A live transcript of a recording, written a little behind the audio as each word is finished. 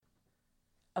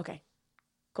Okay.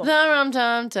 Cool. The rum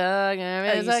tum tug.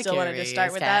 Oh, you still wanted to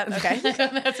start with that? Okay.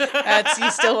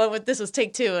 You still went with, this was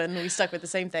take 2, and we stuck with the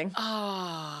same thing.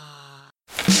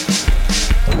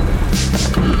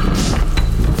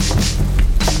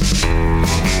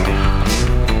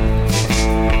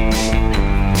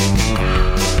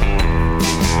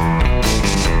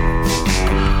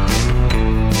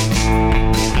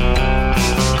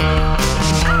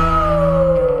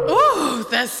 Ooh,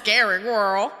 that's scary,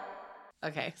 girl.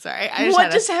 Okay, sorry.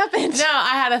 What just happened? No,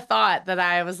 I had a thought that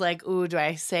I was like, ooh, do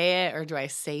I say it or do I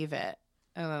save it?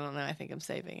 And I don't know. I think I'm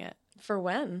saving it. For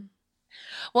when?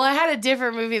 Well, I had a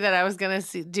different movie that I was going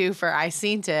to do for I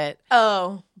Seen It.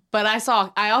 Oh. But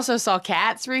I also saw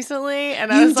Cats recently.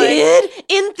 And You I was did?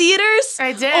 In theaters?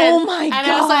 I did. Oh my God.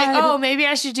 And I was like, oh, maybe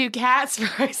I should do Cats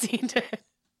for I Seen It.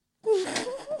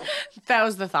 That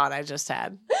was the thought I just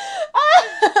had.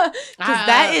 Because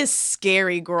that is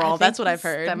scary, girl. That's what I've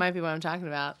heard. That might be what I'm talking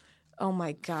about. Oh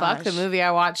my gosh. Fuck the movie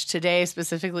I watched today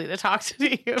specifically to talk to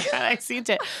you about I Seen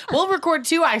It. We'll record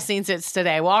 2 I Seen It's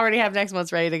today. We'll already have next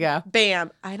month's ready to go.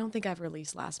 Bam. I don't think I've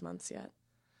released last month's yet.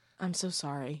 I'm so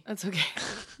sorry. That's okay.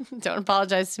 Don't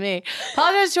apologize to me.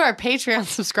 Apologize to our Patreon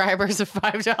subscribers of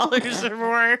 $5 or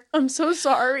more. I'm so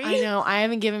sorry. I know. I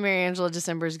haven't given Mary Angela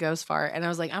December's Ghost Fart, and I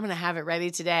was like, I'm going to have it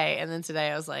ready today. And then today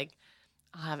I was like,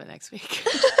 I'll have it next week.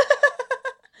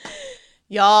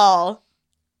 Y'all.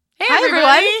 Hey, hi,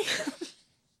 everyone.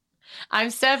 I'm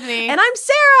Stephanie. And I'm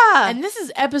Sarah. And this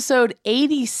is episode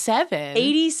 87.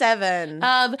 87.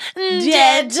 Of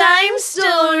Dead Time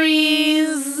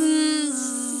Stories.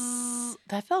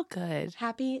 That felt good.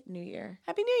 Happy New Year.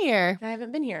 Happy New Year. I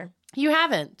haven't been here. You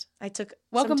haven't. I took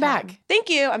Welcome some time. back. Thank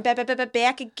you. I'm back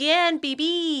again,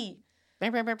 baby.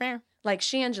 Bear, bear, bear, bear. Like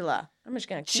Shangela. I'm just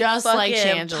going to keep Just like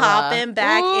fucking Shangela. popping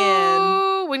back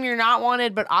in. When you're not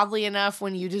wanted, but oddly enough,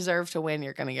 when you deserve to win,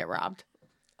 you're going to get robbed.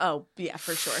 Oh, yeah,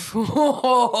 for sure. For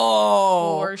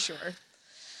For sure.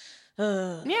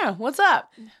 Yeah, what's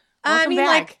up? I Welcome mean, back.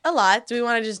 like, a lot. Do we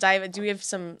want to just dive in? Do we have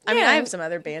some? I mean, I have some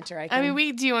other banter. Do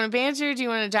you want to banter? Do you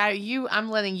want to dive? I'm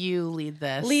letting you lead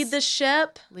this. Lead the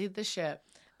ship. Lead the ship.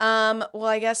 Well,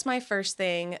 I guess my first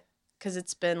thing, because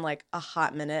it's been like a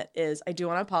hot minute, is I do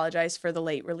want to apologize for the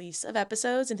late release of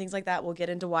episodes and things like that. We'll get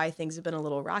into why things have been a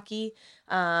little rocky.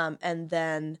 And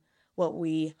then what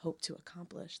we hope to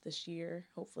accomplish this year.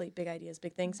 Hopefully, big ideas,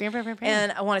 big things.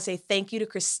 And I want to say thank you to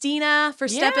Christina for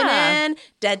stepping in.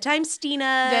 Dead Time Stina.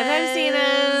 Dead Time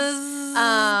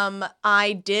Stinas.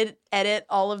 I did edit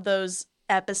all of those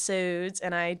episodes,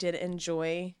 and I did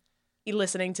enjoy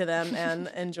listening to them and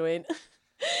enjoyed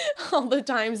all the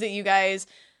times that you guys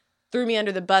threw me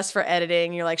under the bus for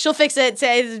editing. You're like, she'll fix it.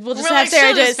 We'll just have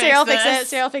Sarah do it. Sarah will fix it.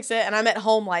 Sarah will fix it. And I'm at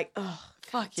home like, oh.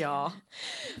 Fuck y'all.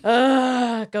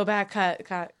 Go back,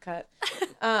 cut.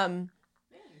 And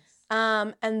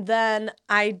then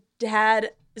I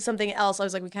had something else. I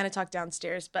was like, we kind of talked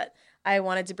downstairs, but I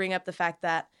wanted to bring up the fact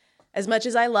that as much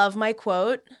as I love my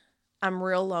quote, I'm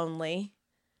real lonely.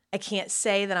 I can't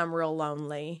say that I'm real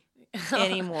lonely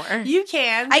anymore. You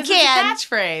can. I can. It's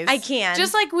a catchphrase. I can.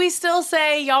 Just like we still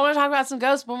say, y'all want to talk about some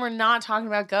ghosts when we're not talking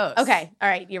about ghosts. Okay. All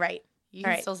right. You're right. You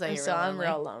can still say I'm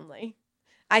real lonely.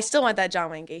 I still want that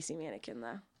John Wayne Gacy mannequin,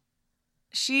 though.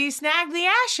 She snagged the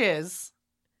ashes.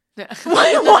 What?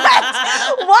 What?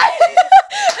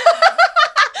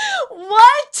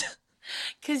 What?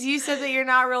 Because you said that you're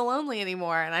not real lonely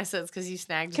anymore, and I said it's because you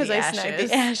snagged the ashes. Because I snagged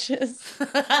the ashes.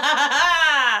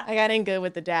 I got in good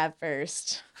with the dad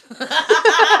first.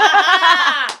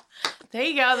 There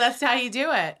you go. That's how you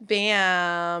do it.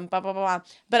 Bam. Blah, blah, blah.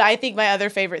 But I think my other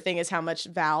favorite thing is how much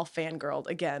Val fangirled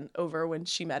again over when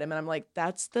she met him. And I'm like,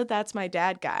 that's my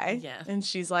dad guy. Yeah. And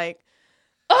she's like,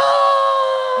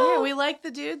 oh. Yeah, we like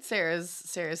the dude Sarah's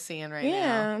seeing right now.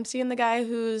 Yeah, I'm seeing the guy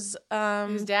whose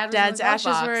dad's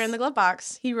ashes were in the glove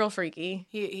box. He real freaky.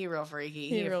 He real freaky.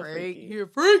 He real freak. freaky. He a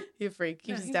freak. He a freak.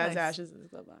 Keeps his dad's ashes in his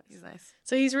glove box. He's nice.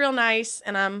 So he's real nice,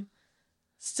 and I'm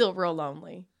still real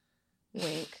lonely.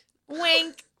 Wink.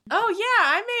 Wink. Oh yeah,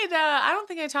 I don't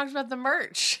think I talked about the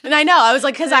merch. And I know, I was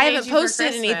like, because I haven't made you for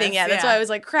posted anything Christmas, yet. That's why I was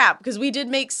like, crap. Because we did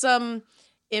make some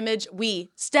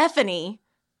Stephanie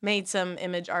made some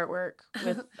image artwork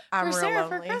with I'm for real Sarah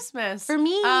lonely. for Christmas. For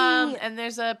me. And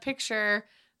there's a picture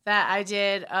that I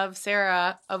did of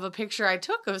Sarah, of a picture I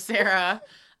took of Sarah,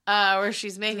 where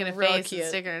she's making a Real face cute. and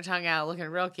sticking her tongue out, looking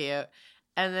real cute.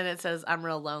 And then it says, I'm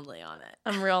real lonely on it.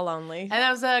 I'm real lonely. And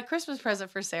that was a Christmas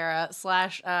present for Sarah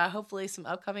 / hopefully some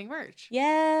upcoming merch.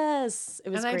 Yes. It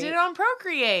was and great. I did it on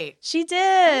Procreate. She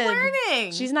did. I'm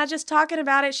learning. She's not just talking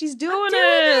about it. She's doing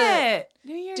it.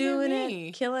 New Year, doing new me.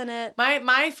 it. Killing it.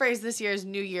 My phrase this year is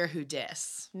New Year who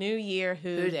dis. New Year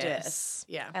who dis. dis.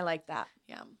 Yeah. I like that.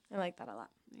 Yeah. I like that a lot.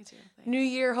 Me too. Thanks. New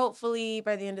Year, hopefully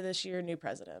by the end of this year, new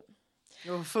president.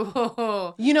 Oof.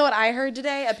 You know what I heard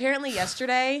today? Apparently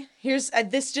yesterday, here's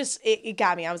this just it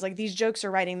got me. I was like, these jokes are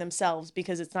writing themselves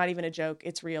because it's not even a joke.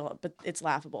 It's real, but it's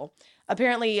laughable.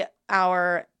 Apparently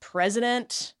our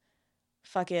president,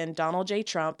 fucking Donald J.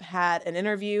 Trump, had an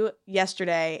interview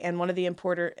yesterday, and one of the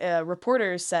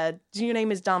reporters said, your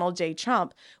name is Donald J.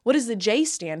 Trump. What does the J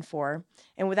stand for?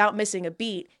 And without missing a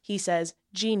beat, he says,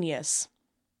 genius.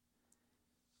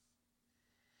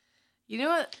 You know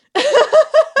what?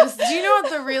 Do you know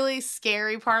what the really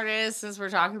scary part is since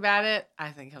we're talking about it? I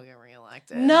think he'll get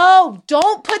reelected. No,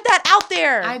 don't put that out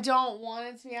there. I don't want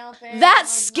it to be out there.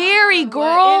 That's scary,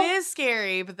 girl. It is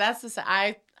scary, but that's the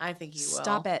I think he will.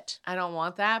 Stop it. I don't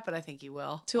want that, but I think he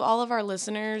will. To all of our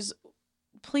listeners,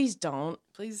 please don't.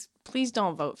 Please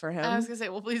don't vote for him. I was going to say,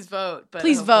 well, please vote. But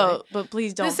please hopefully. vote, but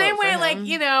please don't the same vote way, for like, him.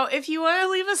 you know, if you want to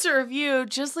leave us a review,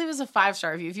 just leave us a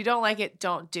 5-star review. If you don't like it,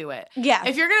 don't do it. Yeah.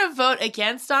 If you're going to vote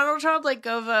against Donald Trump, like,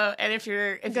 go vote. And if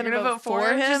you're going to vote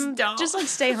for him, just don't. Just, like,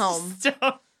 stay home.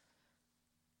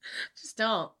 Just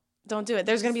don't. Don't do it.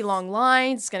 There's going to be long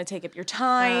lines. It's going to take up your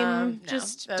time. No,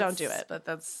 just don't do it. But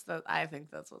I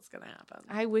think that's what's going to happen.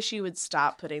 I wish you would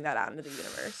stop putting that out into the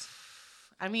universe.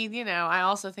 I mean, you know, I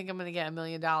also think I'm going to get $1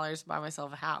 million to buy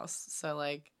myself a house. So,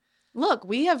 like, look,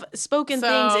 we have spoken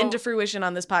things into fruition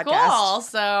on this podcast. Cool.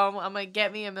 So I'm going to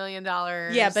get me $1 million.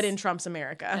 Yeah, but in Trump's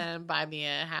America. And buy me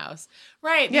a house.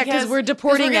 Right. Yeah, because we're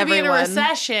deporting everyone. We're going to be in a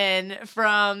recession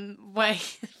from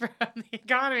the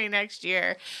economy next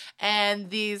year. And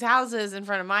these houses in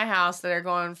front of my house that are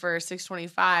going for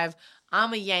 $625,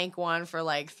 I'm a yank one for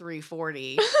like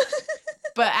 $340.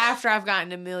 But after I've gotten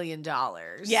 $1 million.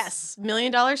 Yes. $1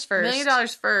 million first. $1 million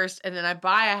first. And then I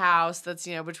buy a house that's,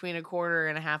 you know, between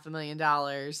 $250,000 and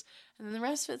 $500,000. And then the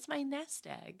rest of it's my nest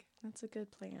egg. That's a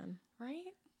good plan. Right?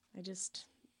 I just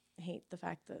hate the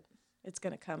fact that it's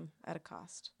going to come at a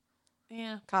cost.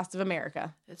 Yeah. Cost of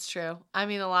America. It's true. I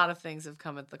mean, a lot of things have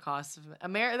come at the cost of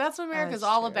America. That's what America's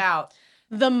That's all true. about.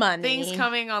 The money. Things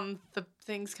coming on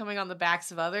the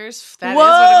backs of others. That Whoa! is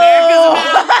what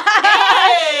America's about.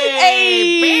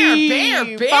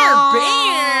 Hey! Bear.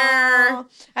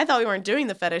 I thought we weren't doing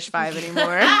the Fetish 5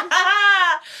 anymore.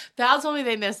 Val told me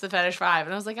they missed the Fetish 5,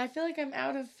 and I was like, I feel like I'm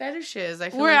out of fetishes.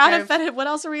 We're out of fetish. What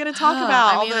else are we going to talk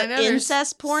about? All the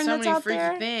incest porn so that's many out freaky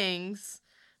there. Things,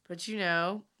 but you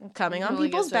know, Coming on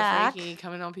people's back.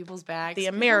 Coming on people's backs. The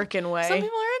American way. Some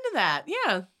people are into that.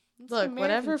 Yeah. Look,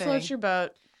 whatever floats your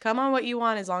boat. Come on what you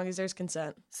want as long as there's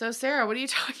consent. So, Sarah, what are you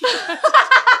talking about?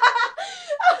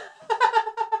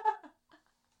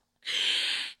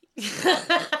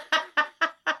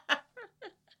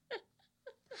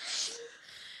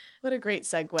 What a great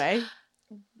segue.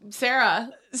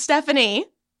 Sarah. Stephanie.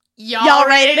 Y'all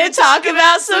ready to talk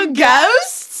about some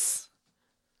ghosts?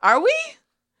 Are we?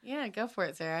 Yeah, go for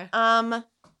it, Sarah.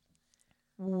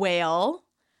 Well,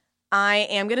 I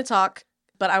am going to talk,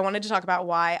 but I wanted to talk about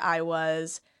why I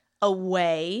was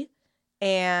away,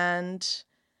 and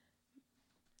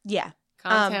yeah.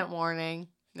 Content warning.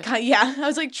 Yeah, I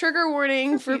was like, trigger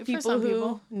warning for people some who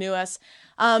people. knew us.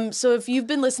 So if you've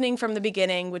been listening from the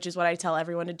beginning, which is what I tell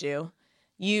everyone to do,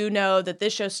 you know that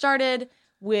this show started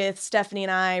with Stephanie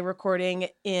and I recording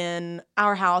in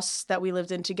our house that we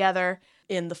lived in together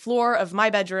in the floor of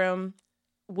my bedroom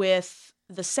with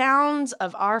the sounds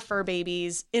of our fur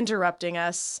babies interrupting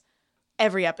us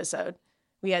every episode.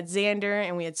 We had Xander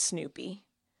and we had Snoopy.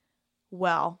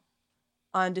 Well,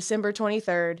 on December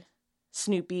 23rd,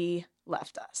 Snoopy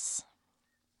left us.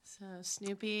 So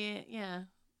Snoopy, yeah.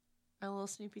 Our little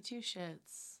Snoopy 2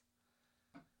 shits.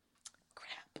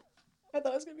 Crap. I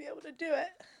thought I was going to be able to do it.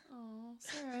 Oh,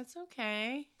 Sarah, it's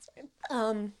okay. It's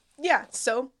fine. Yeah,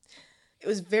 so it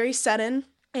was very sudden,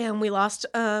 and we lost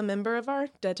a member of our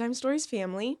Dead Time Stories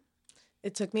family.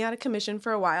 It took me out of commission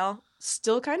for a while.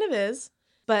 Still kind of is.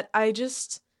 But I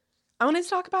wanted to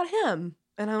talk about him.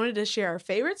 And I wanted to share our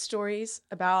favorite stories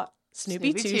about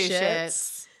Snoopy Two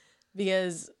Shits.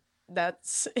 Because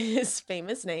that's his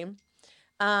famous name.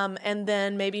 And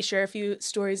then maybe share a few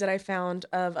stories that I found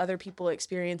of other people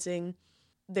experiencing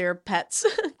their pets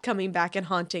coming back and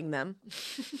haunting them.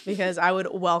 Because I would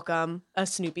welcome a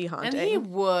Snoopy haunting. And he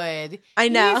would. I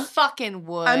know. He fucking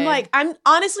would. I'm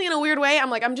honestly in a weird way,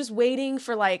 I'm just waiting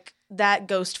for like that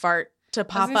ghost fart to I was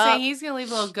pop gonna say up. he's gonna leave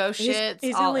little ghost He's shits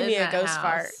gonna all leave in me a that ghost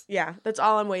fart. house. Yeah, that's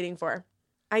all I'm waiting for.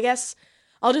 I guess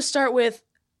I'll just start with,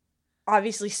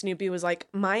 obviously Snoopy was like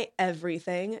my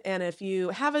everything. And if you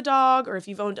have a dog or if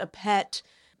you've owned a pet,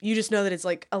 you just know that it's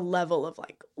like a level of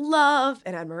like love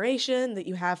and admiration that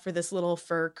you have for this little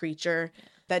fur creature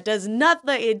that does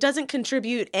nothing. It doesn't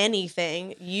contribute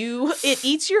anything. It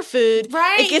eats your food.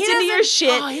 Right? It gets into your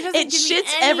shit. He doesn't It give me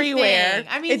shits everywhere. anything.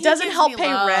 I mean, it he doesn't gives help me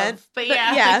pay love, rent. But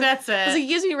yeah, like, that's it. So he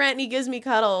gives me rent and he gives me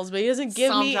cuddles, but he doesn't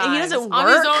give me. He doesn't work on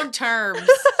his own terms.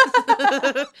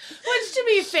 Which, to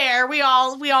be fair, we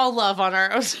all love on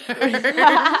our own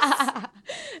terms.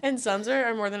 And some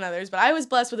are more than others, but I was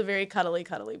blessed with a very cuddly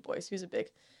boy. So he was a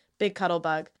big cuddle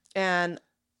bug. And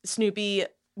Snoopy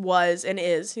was and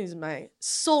is, he's my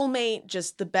soulmate,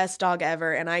 just the best dog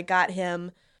ever. And I got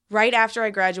him right after I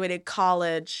graduated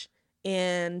college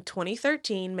in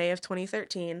 2013, May of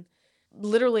 2013.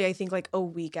 Literally, I think like a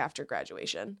week after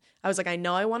graduation. I was like, I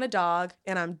know I want a dog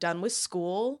and I'm done with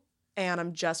school and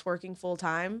I'm just working full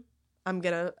time. I'm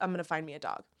gonna find me a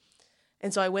dog.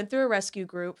 And so I went through a rescue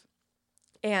group,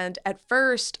 and at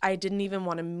first I didn't even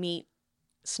want to meet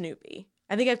Snoopy.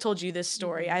 I think I've told you this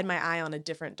story. I had my eye on a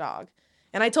different dog.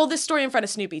 And I told this story in front of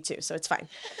Snoopy too, so it's fine.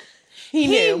 He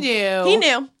knew.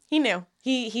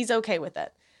 He's okay with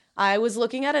it. I was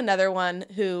looking at another one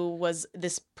who was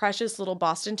this precious little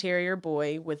Boston Terrier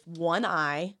boy with one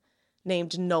eye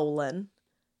named Nolan.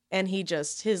 And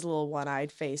his little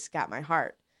one-eyed face got my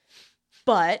heart.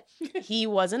 But he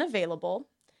wasn't available.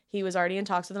 He was already in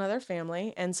talks with another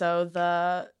family. And so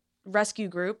the rescue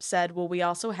group said, well, we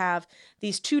also have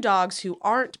these two dogs who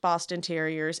aren't Boston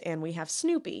Terriers, and we have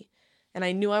Snoopy. And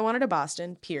I knew I wanted a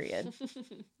Boston, period.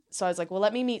 So I was like, well,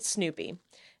 let me meet Snoopy.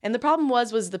 And the problem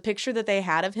was the picture that they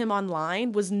had of him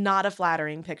online was not a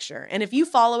flattering picture. And if you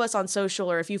follow us on social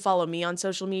or if you follow me on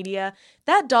social media,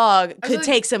 that dog could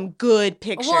take some good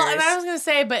pictures. Well, and I was going to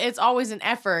say, but it's always an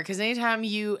effort because anytime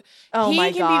he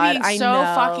my God, can be being so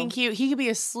fucking cute. He could be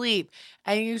asleep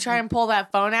and you try and pull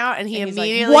that phone out and he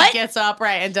immediately gets up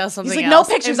and does something else. He's like, else.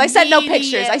 No pictures. I said no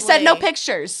pictures. I said no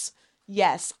pictures.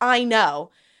 Yes, I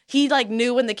know. He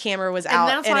knew when the camera was out.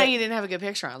 And that's why he didn't have a good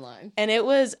picture online. And it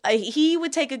was, he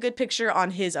would take a good picture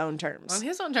on his own terms. On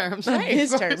his own terms. On right,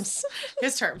 his terms.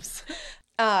 His terms.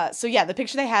 So yeah, the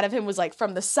picture they had of him was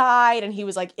from the side and he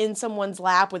was in someone's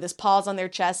lap with his paws on their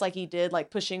chest like he did,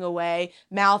 pushing away,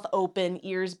 mouth open,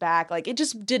 ears back. It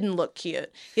just didn't look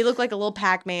cute. He looked like a little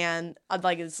Pac-Man,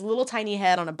 his little tiny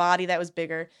head on a body that was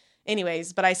bigger.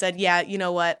 Anyways, but I said, yeah, you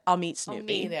know what? I'll meet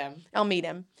Snoopy. I'll meet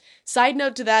him. Side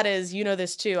note to that is, you know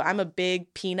this too, I'm a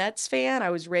big Peanuts fan.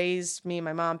 I was raised, me and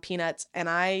my mom, Peanuts, and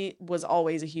I was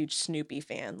always a huge Snoopy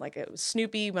fan. It was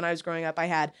Snoopy when I was growing up. I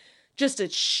had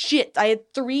I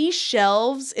had 3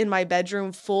 shelves in my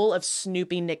bedroom full of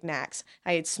Snoopy knickknacks.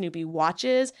 I had Snoopy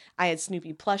watches. I had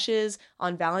Snoopy plushes.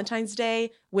 On Valentine's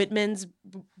Day, Whitman's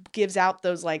gives out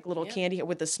those little candy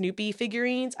with the Snoopy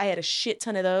figurines. I had a shit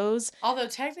ton of those. Although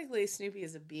technically Snoopy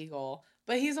is a beagle,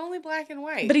 but he's only black and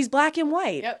white. But he's black and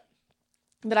white. Yep.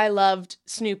 But I loved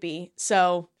Snoopy.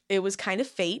 So it was kind of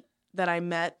fate that I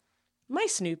met my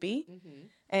Snoopy. Mm-hmm.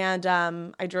 And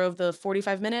I drove the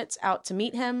 45 minutes out to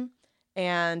meet him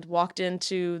and walked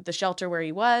into the shelter where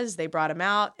he was. They brought him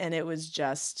out, and it was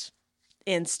just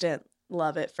instant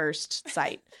love at first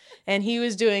sight. And he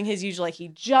was doing his usual, he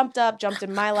jumped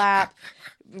in my lap.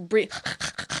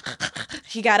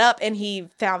 He got up and he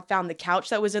found the couch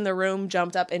that was in the room,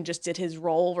 jumped up and just did his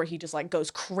roll where he just goes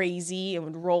crazy and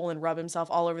would roll and rub himself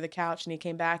all over the couch. And he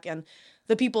came back and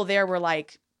the people there were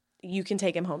like, you can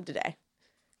take him home today.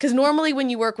 Because normally when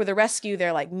you work with a rescue,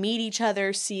 they're meet each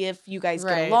other, see if you guys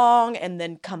get along, and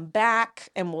then come back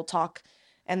and we'll talk.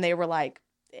 And they were like,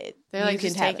 they're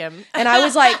just take him. And I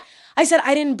was like, I said,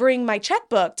 I didn't bring my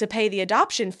checkbook to pay the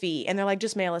adoption fee. And they're like,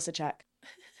 just mail us a check.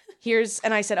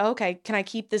 And I said, oh, okay, can I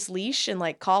keep this leash and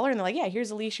collar? And they're like, yeah,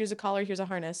 here's a leash, here's a collar, here's a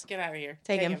harness. Get out of here.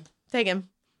 Take him.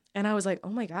 And I was like,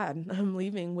 oh my God, I'm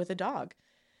leaving with a dog.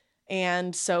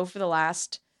 And so for the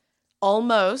last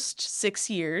almost 6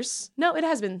 years, no, it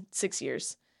has been 6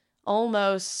 years,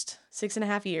 almost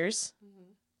 6.5 years,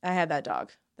 I had that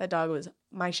dog. That dog was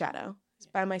my shadow. It's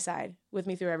by my side with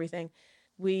me through everything.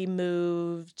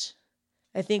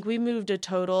 I think we moved a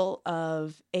total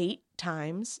of 8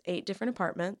 times, 8 different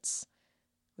apartments.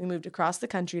 We moved across the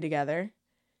country together.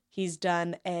 He's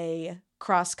done a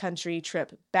cross-country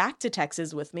trip back to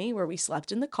Texas with me where we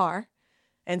slept in the car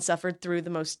and suffered through the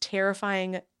most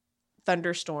terrifying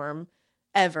thunderstorm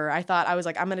ever. I was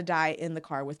like, I'm going to die in the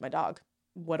car with my dog.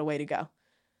 What a way to go.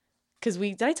 Because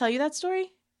did I tell you that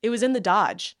story? It was in the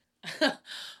Dodge.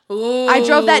 Ooh, I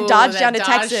drove that Dodge down to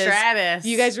Texas. Stratus.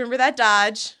 You guys remember that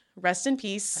Dodge? Rest in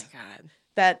peace. Oh my God.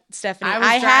 That Stephanie I was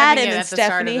had, driving and it then at the start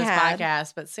of Stephanie this had.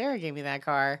 podcast, but Sarah gave me that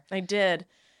car. I did,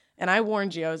 and I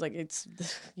warned you. I was like, "It's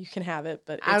you can have it,"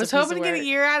 but it's I was a piece hoping of to get a work.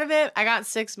 year out of it. I got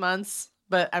 6 months,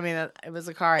 but I mean, it was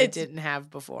a car I didn't have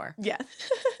before. Yeah.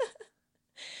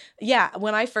 Yeah,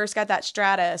 when I first got that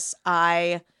Stratus,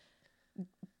 I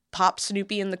popped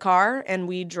Snoopy in the car and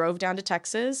we drove down to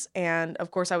Texas, and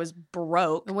of course I was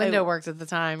broke. The window worked at the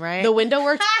time, right? The window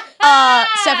worked.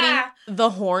 Stephanie, the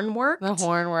horn worked. The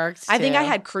horn worked. I think I too.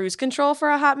 had cruise control for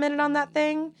a hot minute on that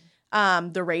thing.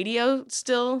 The radio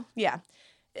still, yeah.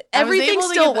 Everything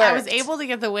still worked. I was able to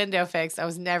get the window fixed. I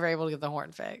was never able to get the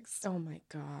horn fixed. Oh my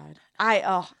God.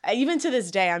 Even to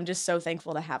this day, I'm just so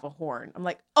thankful to have a horn. I'm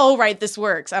like, oh, right, this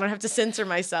works. I don't have to censor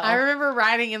myself. I remember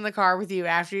riding in the car with you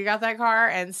after you got that car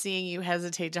and seeing you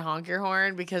hesitate to honk your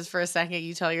horn because for a second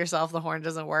you tell yourself the horn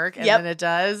doesn't work and then it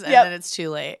does and then it's too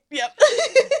late. Yep.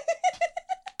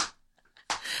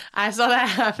 I saw that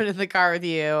happen in the car with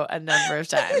you a number of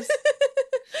times.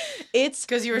 It's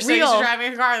because you were so used to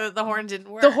driving a car that the horn didn't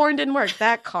work. The horn didn't work.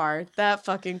 That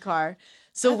fucking car.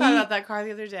 So I thought about that car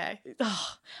the other day.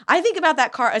 I think about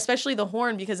that car, especially the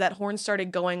horn, because that horn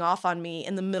started going off on me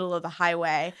in the middle of the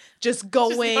highway, just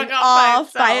going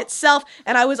off by itself.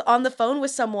 And I was on the phone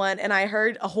with someone and I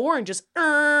heard a horn just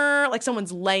like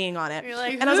someone's laying on it.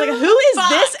 Like, and I was like, who is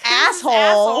this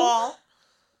asshole?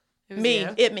 Me. You.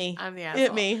 It me. I'm the asshole.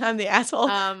 It me. I'm the asshole.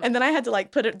 And then I had to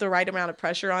like put the right amount of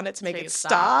pressure on it to make it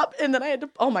stop. And then I had to,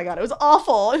 oh my God, it was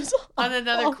awful. It was awful. On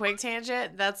another quick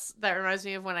tangent, that reminds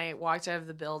me of when I walked out of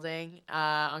the building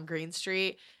on Green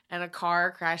Street and a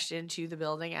car crashed into the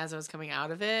building as I was coming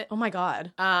out of it. Oh my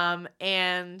God.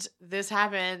 And this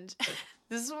happened.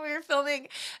 This is when we were filming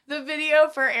the video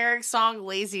for Eric's song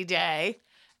Lazy Day.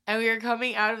 And we were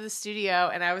coming out of the studio,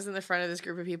 and I was in the front of this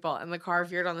group of people, and the car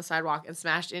veered on the sidewalk and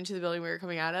smashed into the building we were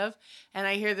coming out of. And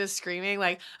I hear this screaming,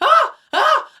 like, ah,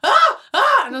 ah, ah,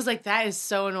 ah. And I was like, that is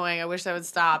so annoying. I wish that would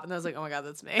stop. And I was like, oh my God,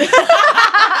 that's me.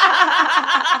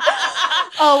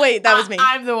 Oh, wait, that was me.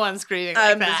 I'm the one screaming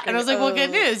like that. And I was like, well,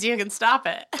 good news. You can stop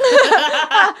it.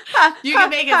 You can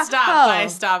make it stop by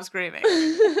stop screaming.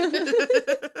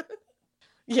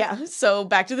 Yeah, so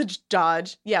back to the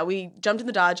Dodge. Yeah, we jumped in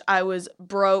the Dodge. I was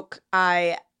broke.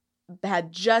 I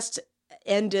had just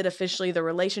ended officially the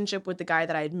relationship with the guy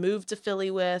that I had moved to Philly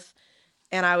with.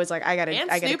 And I was like, I gotta go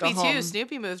home. Snoopy too.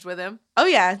 Snoopy moved with him. Oh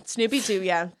yeah, Snoopy too.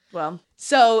 Yeah. Well,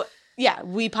 so yeah,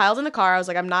 we piled in the car. I was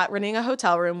like, I'm not renting a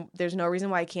hotel room. There's no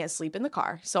reason why I can't sleep in the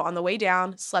car. So on the way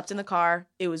down, slept in the car.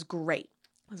 It was great.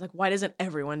 I was like, why doesn't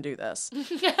everyone do this?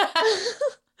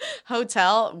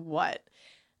 Hotel, what?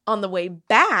 On the way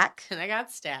back, and I got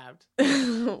stabbed.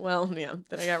 Well, yeah,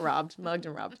 then I got mugged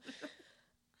and robbed.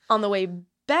 On the way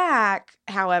back,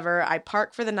 however, I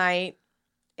park for the night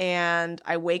and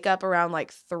I wake up around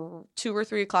like 2 or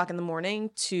 3 o'clock in the morning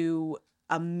to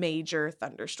a major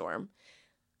thunderstorm.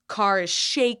 Car is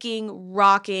shaking,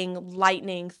 rocking,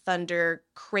 lightning, thunder,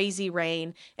 crazy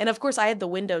rain. And of course, I had the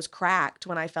windows cracked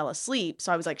when I fell asleep.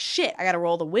 So I was like, shit, I got to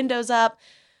roll the windows up.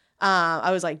 I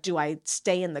was like, do I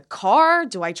stay in the car?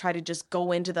 Do I try to just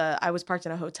go I was parked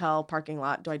in a hotel parking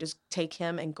lot. Do I just take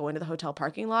him and go into the hotel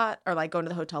parking lot or like go into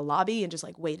the hotel lobby and just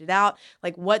like wait it out?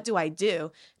 Like, what do I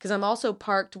do? Because I'm also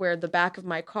parked where the back of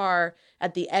my car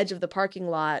at the edge of the parking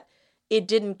lot, it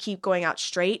didn't keep going out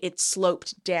straight. It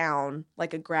sloped down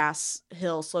like a grass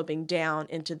hill sloping down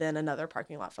into then another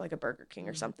parking lot for like a Burger King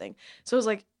or something. So I was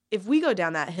like, if we go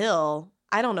down that hill,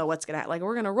 I don't know what's going to happen. Like,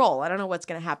 we're going to roll. I don't know what's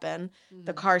going to happen. Mm-hmm.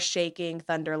 The car's shaking,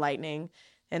 thunder, lightning.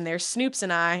 And there's Snoops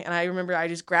and I remember I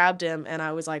just grabbed him and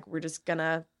I was like, we're going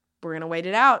to wait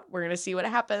it out. We're going to see what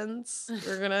happens.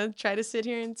 We're going to try to sit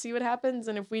here and see what happens.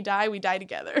 And if we die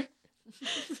together.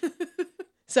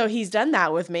 So he's done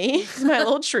that with me. He's my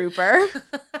little trooper.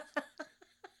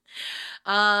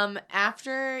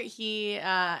 After he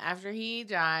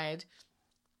died,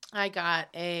 I got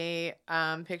a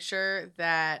picture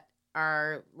that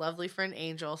our lovely friend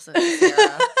Angel sent to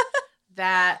Sarah.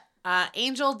 That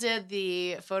Angel did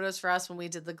the photos for us when we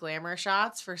did the glamour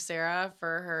shots for Sarah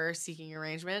for her seeking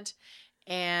arrangement.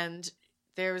 And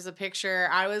there was a picture.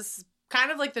 I was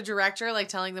kind of like the director, like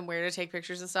telling them where to take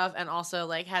pictures and stuff, and also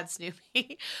like had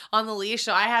Snoopy on the leash.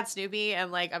 So I had Snoopy and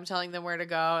like I'm telling them where to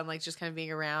go and like just kind of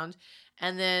being around.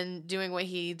 And then doing what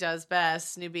he does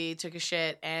best, Snoopy took a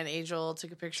shit and Angel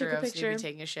took a picture of Snoopy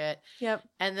taking a shit. Yep.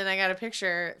 And then I got a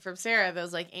picture from Sarah that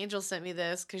was like, Angel sent me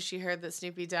this because she heard that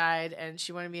Snoopy died and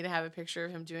she wanted me to have a picture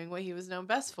of him doing what he was known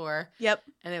best for. Yep.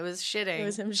 And it was shitting. It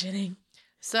was him shitting.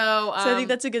 So I think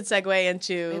that's a good segue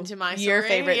into my your story.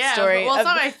 favorite Yeah, story. Well, it's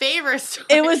not my favorite story.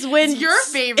 It was when it's your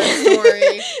favorite story.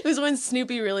 It was when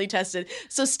Snoopy really tested.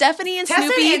 So Stephanie and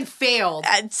Tested Snoopy and failed.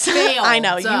 I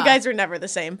know, you guys are never the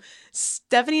same.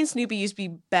 Stephanie and Snoopy used to be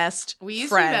best We used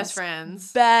friends. to be best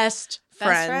friends. Best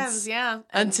Best friends, yeah.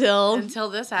 Until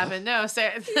this happened. No,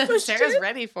 Sarah's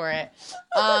ready for it.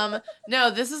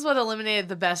 No, this is what eliminated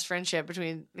the best friendship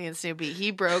between me and Snoopy.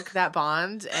 He broke that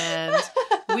bond, and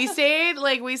we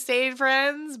stayed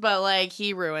friends, but like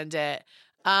he ruined it.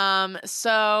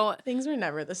 So things were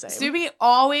never the same. Snoopy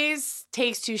always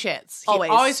takes 2 shits. He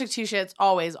always took 2 shits.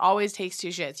 Always takes 2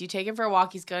 shits. You take him for a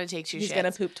walk, he's gonna take 2 shits. He's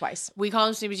gonna poop twice. We call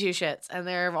him Snoopy 2 Shits, and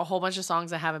there are a whole bunch of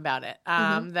songs I have about it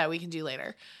that we can do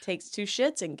later. Takes 2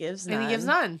 shits and gives none. And he gives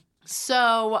none.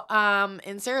 So,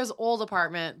 in Sarah's old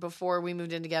apartment before we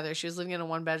moved in together, she was living in a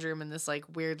 1-bedroom in this like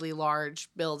weirdly large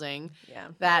building. Yeah.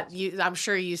 That I'm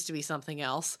sure used to be something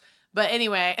else. But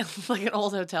anyway, like an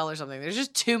old hotel or something. There's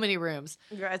just too many rooms.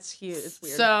 That's cute. It's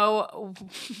weird.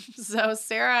 So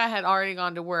Sarah had already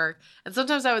gone to work, and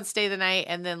sometimes I would stay the night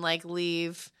and then like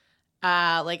leave,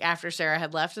 like after Sarah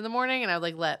had left in the morning, and I would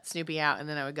like let Snoopy out, and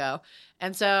then I would go.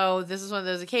 And so this is one of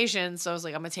those occasions. So I was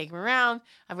like, I'm gonna take him around.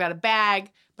 I've got a bag,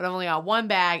 but I've only got 1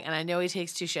 bag, and I know he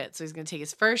takes 2 shits, so he's gonna take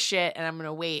his first shit, and I'm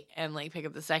gonna wait and like pick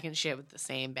up the second shit with the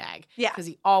same bag. Yeah, because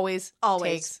he always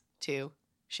takes 2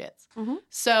 shits. Mm-hmm.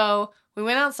 So we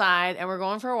went outside and we're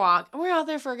going for a walk, and we're out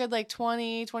there for a good like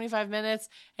 20, 25 minutes,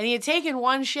 and he had taken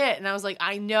 1 shit, and I was like,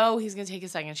 I know he's going to take a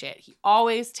second shit. He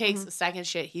always takes a second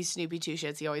shit. He's Snoopy 2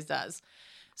 shits. He always does.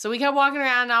 So we kept walking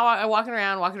around, walking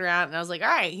around, and I was like, all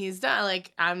right, he's done.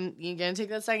 Like, you going to take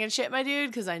that second shit, my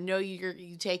dude? Because I know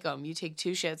you take them. You take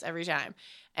 2 shits every time.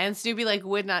 And Snoopy like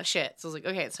would not shit. So I was like,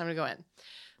 okay, it's time to go in.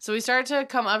 So we start to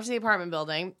come up to the apartment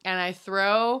building, and I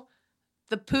throw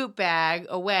the poop bag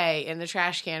away in the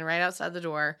trash can right outside the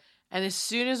door. And as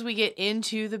soon as we get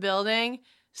into the building,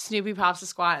 Snoopy pops a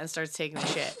squat and starts taking the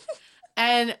shit.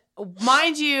 And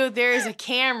mind you, there is a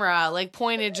camera like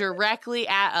pointed directly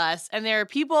at us. And there are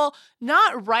people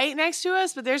not right next to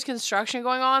us, but there's construction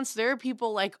going on. So there are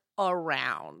people like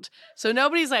around. So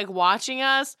nobody's like watching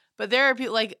us, but there are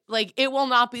people like it will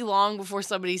not be long before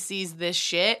somebody sees this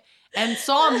shit and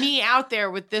saw me out there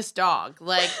with this dog.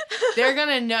 Like, they're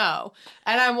gonna know.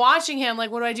 And I'm watching him,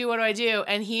 like, what do I do? What do I do?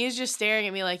 And he's just staring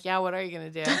at me like, yeah, what are you gonna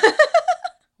do?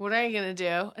 What are you gonna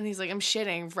do? And he's like, I'm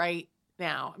shitting right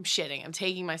now. I'm shitting. I'm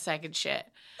taking my second shit.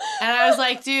 And I was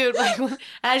like, dude, like, and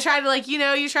I tried to, like,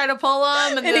 you try to pull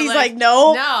him. And then, he's like,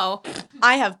 no. No.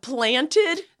 I have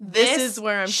planted. This is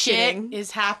where I'm shit shitting.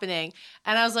 is happening.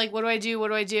 And I was like, what do I do? What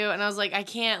do I do? And I was like, I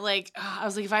can't, like, I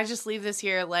was like, if I just leave this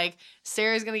here, like,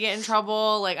 Sarah's going to get in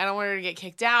trouble. Like, I don't want her to get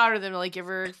kicked out or them to, like, give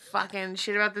her fucking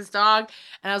shit about this dog.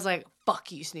 And I was like,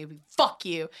 fuck you, Snoopy. Fuck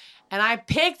you. And I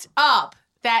picked up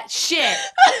that shit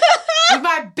with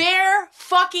my bare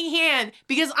fucking hand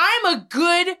because I'm a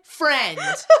good friend.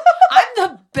 I'm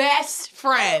the best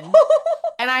friend.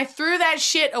 And I threw that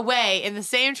shit away in the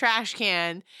same trash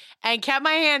can and kept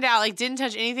my hand out, like didn't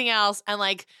touch anything else, and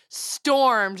like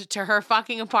stormed to her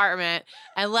fucking apartment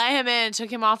and let him in,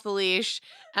 took him off the leash,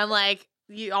 and like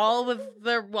all with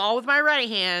my right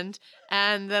hand.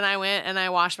 And then I went and I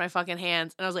washed my fucking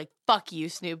hands, and I was like, fuck you,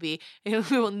 Snoopy. We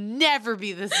will never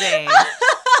be the same.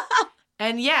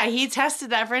 And yeah, he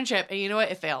tested that friendship, and you know what?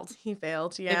 It failed. He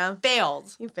failed, yeah. It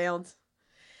failed. He failed.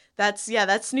 That's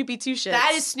Snoopy 2 shits.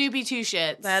 That is Snoopy 2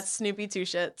 shits. That's Snoopy 2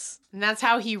 shits. And that's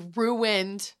how he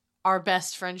ruined our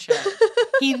best friendship.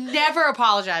 He never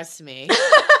apologized to me.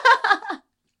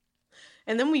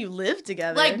 And then we lived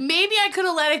together. Like, maybe I could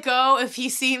have let it go if he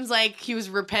seems like he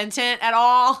was repentant at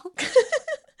all.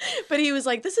 But he was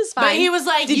like, this is fine. But he was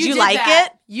like, did you did like that.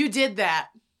 it? You did that.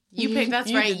 That's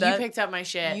you right. did that. You picked up my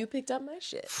shit. You picked up my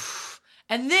shit.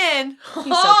 And then, He's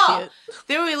so cute.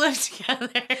 Then we lived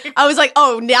together. I was like,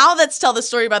 oh, now let's tell the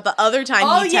story about the other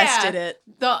time he tested it.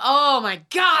 Oh my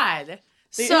God.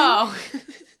 So.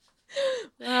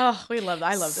 Oh, I love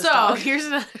this So, dog. here's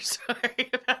another story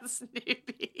about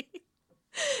Snoopy.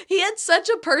 He had such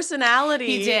a personality.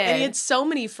 He did. And he had so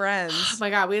many friends. Oh my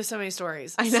God, we have so many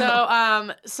stories. I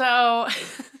know.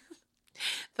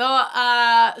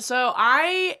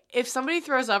 If somebody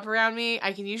throws up around me,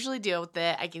 I can usually deal with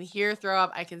it. I can hear throw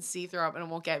up, I can see throw up, and it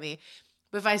won't get me.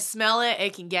 But if I smell it,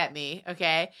 it can get me,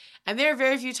 okay? And there are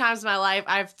very few times in my life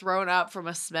I've thrown up from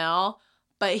a smell,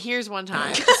 but here's one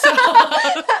time.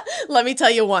 Let me tell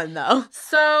you one, though.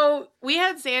 So we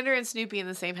had Xander and Snoopy in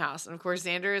the same house. And of course,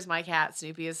 Xander is my cat.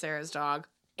 Snoopy is Sarah's dog.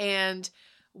 And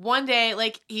one day,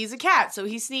 like, he's a cat, so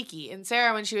he's sneaky. And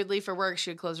Sarah, when she would leave for work,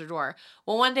 she would close her door.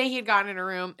 Well, one day he had gotten in her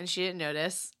room and she didn't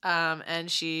notice. And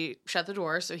she shut the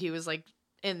door, so he was like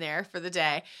in there for the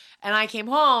day. And I came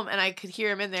home and I could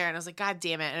hear him in there, and I was like, God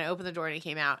damn it. And I opened the door and he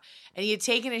came out. And he had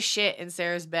taken a shit in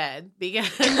Sarah's bed because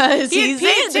he he's had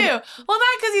peed in. too. Well, not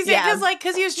because he's Yeah. in,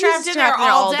 because he was trapped in there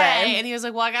all day. And he was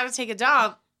like, well, I got to take a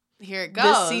dump. Here it goes.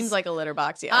 This seems like a litter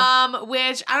box, yeah.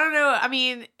 Which I don't know. I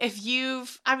mean,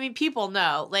 people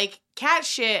know, like, cat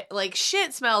shit, like,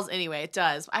 shit smells anyway. It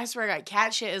does. I swear to God,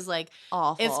 cat shit is like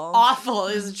Awful. It's awful.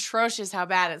 It's atrocious how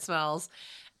bad it smells.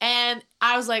 And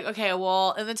I was like, okay,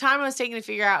 well, in the time I was taking to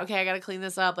figure out, okay, I got to clean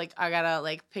this up. Like, I got to,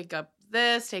 like, pick up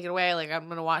this, take it away. Like, I'm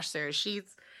going to wash Sarah's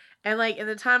sheets. And, like, in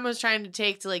the time I was trying to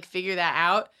take to, like, figure that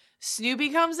out, Snoopy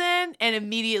comes in and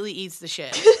immediately eats the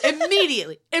shit.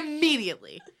 Immediately.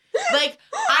 Like,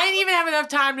 I didn't even have enough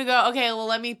time to go, okay, well,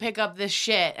 let me pick up this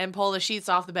shit and pull the sheets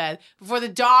off the bed before the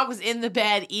dog was in the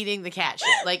bed eating the cat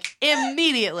shit. Like,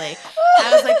 immediately.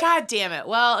 I was like, God damn it.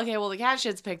 Well, okay, well, the cat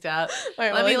shit's picked up.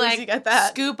 Right, let me, like, you got that.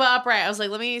 scoop up, right. I was like,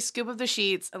 let me scoop up the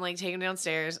sheets and, like, take them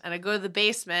downstairs. And I go to the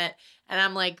basement and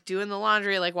I'm, like, doing the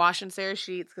laundry, like, washing Sarah's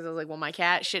sheets because I was like, well, my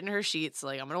cat shit in her sheets, so,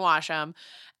 like, I'm going to wash them.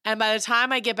 And by the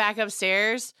time I get back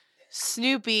upstairs,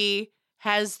 Snoopy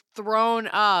has thrown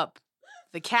up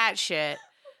the cat shit.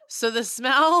 So the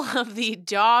smell of the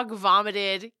dog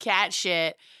vomited cat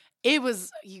shit, it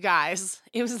was, you guys,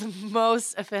 it was the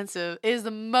most offensive. It is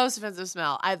the most offensive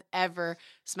smell I've ever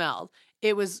smelled.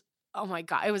 It was, oh my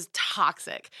God, it was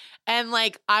toxic. And,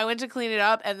 like, I went to clean it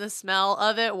up and the smell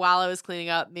of it while I was cleaning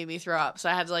up made me throw up. So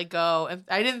I had to, like, go, and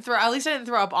I didn't throw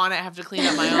up on it. I have to clean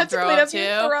up my own throw up too.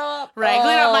 Right,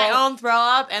 clean up my own throw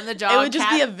up and the dog. It would just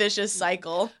be a vicious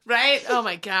cycle. Right? Oh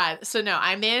my God. So no,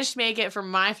 I managed to make it from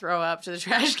my throw up to the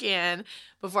trash can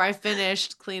before I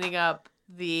finished cleaning up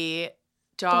the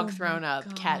dog thrown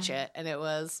up cat shit. And it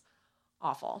was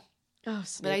awful. Oh,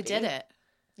 Snoopy. But I did it.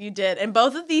 You did. And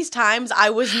both of these times I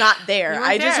was not there. You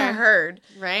weren't I just there. heard.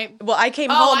 Right? Well, I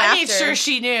came home I after. made sure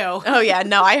she knew. Oh, yeah.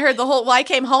 No, I heard the whole. Well, I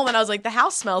came home and I was like, the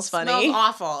house smells funny. Smells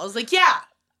awful. I was like, yeah.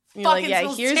 You're like, fucking yeah,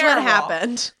 smells here's terrible. what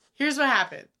happened. Here's what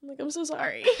happened. I'm like, I'm so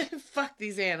sorry. Fuck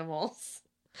these animals.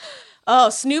 Oh,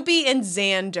 Snoopy and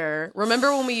Xander.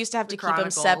 Remember when we used to have to keep them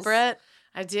Chronicles. separate?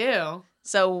 I do.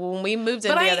 So when we moved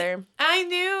in But together. I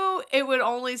knew it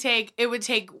would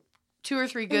take 2 or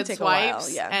 3 good take a while,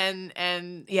 swipes, yeah.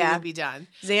 and he Yeah. would be done.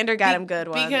 Xander got him good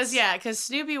ones. Because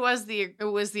Snoopy was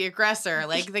the aggressor.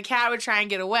 Like, the cat would try and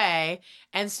get away,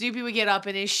 and Snoopy would get up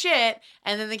in his shit,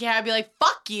 and then the cat would be like,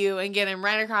 "Fuck you," and get him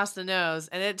right across the nose.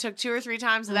 And it took 2 or 3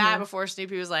 times of that before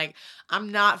Snoopy was like,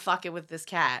 "I'm not fucking with this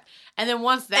cat." And then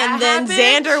once that and then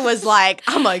happened, Xander was like,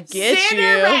 I'm gonna get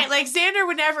Xander, you. right? Like, Xander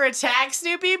would never attack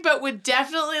Snoopy, but would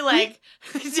definitely like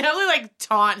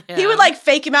taunt him. He would like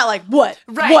fake him out like, what?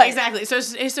 Right, What? exactly.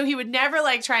 So he would never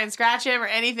like try and scratch him or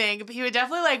anything, but he would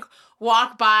definitely like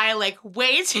walk by like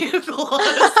way too close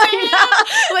to him,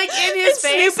 like in his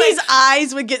face. Snoopy's Like,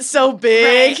 eyes would get so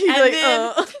big. right. He'd be And like,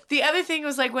 then the other thing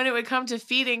was like when it would come to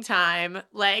feeding time,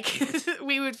 like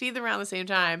we would feed them around the same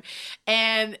time.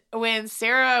 And when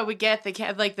Sarah would get the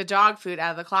cat, like the dog food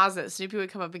out of the closet, Snoopy would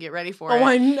come up and get ready for it. Oh,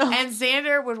 I know. And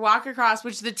Xander would walk across,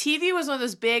 which the TV was one of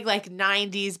those big, like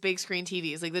 90s big screen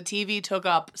TVs. Like the TV took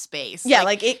up space. Yeah,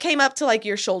 like it came up to like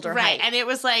your shoulder Right, height. and it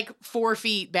was like 4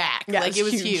 feet back. Yeah, like it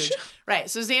was huge. huge. Right,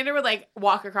 so Xander would like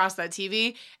walk across that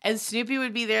TV, and Snoopy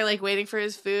would be there like waiting for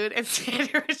his food, and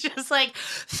Xander would just like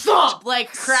thump,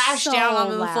 like crash So down on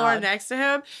the floor loud. next to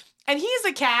him. And he's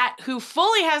a cat who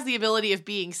fully has the ability of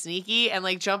being sneaky and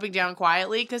like jumping down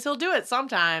quietly because he'll do it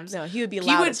sometimes. No, he would be He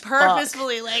loud would as fuck.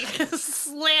 purposefully like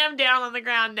slam down on the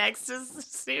ground next to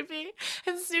Snoopy,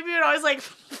 and Snoopy would always like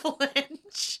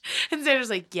flinch. And Xander's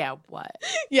like, "Yeah, what?"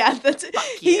 Yeah, that's it.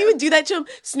 He you. would do that to him.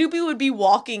 Snoopy would be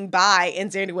walking by,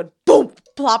 and Xander would boom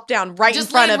plop down right Just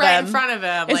in front lay of right him. in front of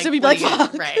him. And Snoopy would be like, what are you-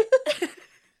 "Fuck." right.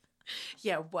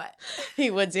 Yeah, what?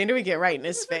 He would. Xander would get right in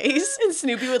his face, and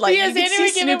Snoopy would like. Yeah, you could Xander see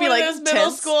would give him Snoopy one like of those middle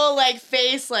tense. school like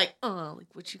face, like, oh, like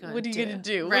what you gonna What are do? you gonna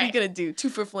do? What are you Right. gonna do? 2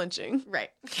 for flinching. Right.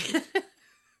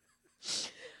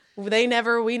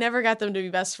 We never got them to be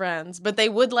best friends, but they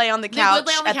would lay on the They couch would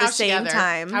lay on the at couch the same together.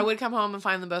 time. I would come home and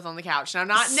find them both on the couch. Now,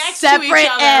 not next Separate to each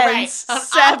other, ends. right? On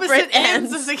Separate opposite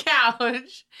ends ends. of the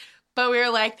couch. But we were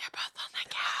like, they're both on the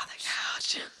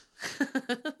couch.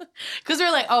 Because we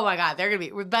were like, oh my God, they're going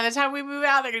to be, by the time we move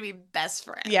out, they're going to be best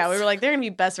friends. Yeah, we were like, they're gonna be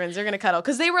best friends. They're gonna cuddle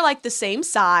because they were like the same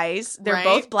size. They're Right.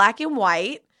 both black and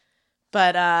white,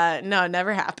 but no, it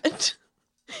never happened.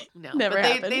 No, Never but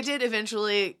happened. they did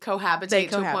eventually cohabitate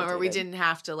to a point where we cohabitated. didn't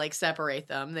have to like separate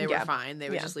them. They were Yeah. fine. They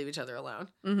would Yeah. just leave each other alone.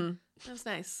 Mm-hmm. That was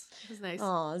nice. It was nice.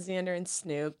 Oh, Xander and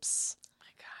Snoops. My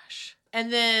gosh.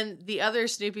 And then the other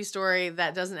Snoopy story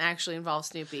that doesn't actually involve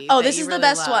Snoopy. Oh, that this you is really the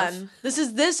best love. one. This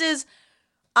is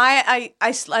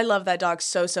I love that dog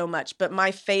so much, but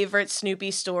my favorite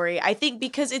Snoopy story, I think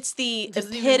because it's the It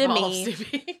doesn't even involve epitome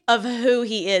Snoopy. of who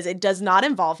he is. It does not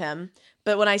involve him.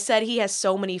 But when I said he has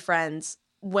so many friends,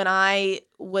 it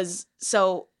was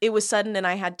sudden and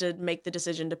I had to make the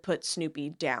decision to put Snoopy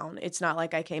down. It's not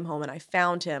like I came home and I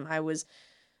found him.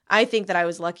 I think that I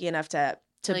was lucky enough to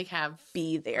like have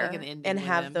be there like an ending and with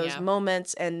have him, those yeah.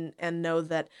 moments and know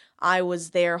that I was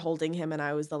there holding him and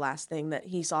I was the last thing that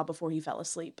he saw before he fell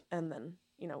asleep and then,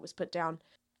 was put down.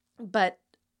 But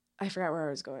I forgot where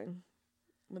I was going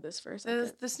with this for a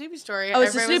second. The Snoopy story. Oh,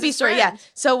 it's the everybody was Snoopy his story, yeah. friend.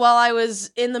 So while I was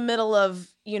in the middle of,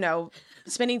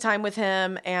 spending time with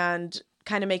him and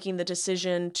kind of making the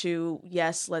decision to,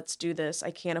 yes, let's do this.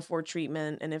 I can't afford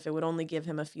treatment. And if it would only give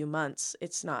him a few months,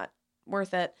 it's not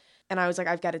worth it. And I was like,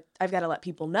 I've got to let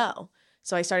people know.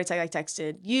 So I started, I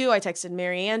texted you, I texted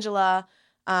Mary Angela.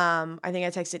 I think I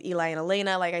texted Eli and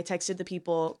Elena. Like I texted the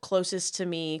people closest to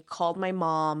me, called my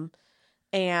mom.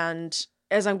 And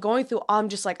as I'm going through, I'm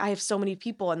just like, I have so many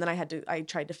people. And then I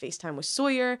tried to FaceTime with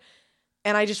Sawyer.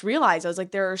 And I just realized, I was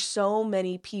like, there are so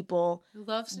many people Who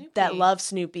love Snoopy. that love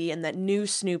Snoopy and that knew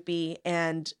Snoopy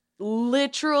and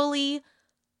literally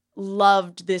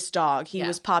loved this dog. He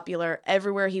was popular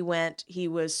everywhere he went. He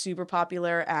was super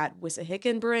popular at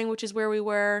Wissahickon Brewing, which is where we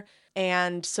were.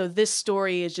 And so this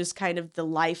story is just kind of the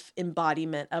life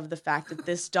embodiment of the fact that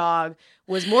this dog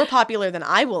was more popular than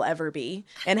I will ever be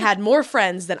and had more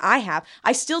friends than I have.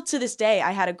 I still, to this day,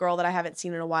 I had a girl that I haven't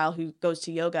seen in a while who goes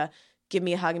to yoga give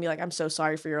me a hug and be like, I'm so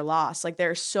sorry for your loss. Like there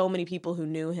are so many people who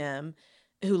knew him,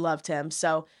 who loved him.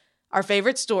 So our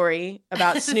favorite story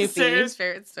about Snoopy. Sarah's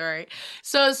favorite story.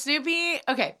 So Snoopy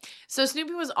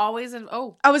was always in.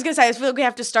 Oh, I was gonna say, I feel like we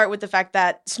have to start with the fact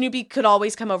that Snoopy could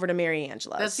always come over to Mary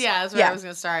Angela's. That's where I was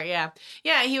gonna start. Yeah,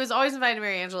 he was always invited to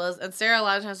Mary Angela's, and Sarah a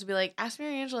lot of times would be like, "Ask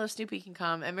Mary Angela if Snoopy can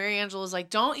come," and Mary Angela was like,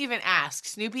 "Don't even ask.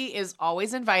 Snoopy is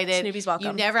always invited. Snoopy's welcome.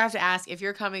 You never have to ask. If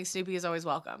you're coming, Snoopy is always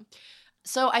welcome."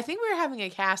 So I think we were having a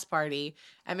cast party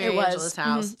at Mary Angela's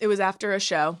house. It was after a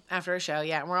show. After a show,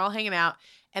 yeah, and we're all hanging out.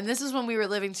 And this is when we were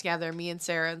living together, me and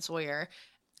Sarah and Sawyer.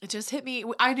 It just hit me.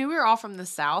 I knew we were all from the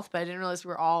South, but I didn't realize we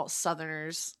were all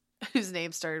Southerners whose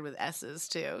names started with S's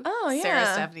too. Oh, yeah. Sarah,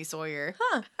 Stephanie, Sawyer.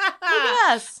 Huh. Look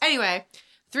at us. Anyway,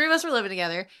 3 of us were living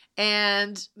together,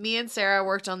 and me and Sarah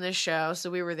worked on this show,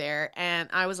 so we were there. And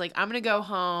I was like, I'm going to go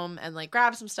home and like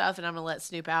grab some stuff, and I'm going to let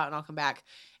Snoop out, and I'll come back.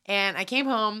 And I came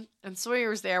home, and Sawyer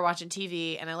was there watching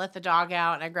TV, and I let the dog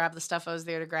out, and I grabbed the stuff I was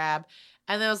there to grab.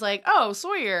 And then I was like, oh,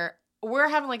 Sawyer, we're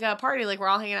having like a party, like we're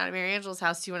all hanging out at Mary Angela's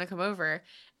house. Do you want to come over?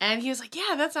 And he was like,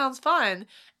 yeah, that sounds fun.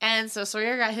 And so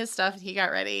Sawyer got his stuff and he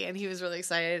got ready and he was really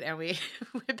excited. And we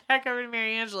went back over to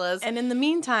Mary Angela's. And in the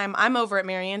meantime, I'm over at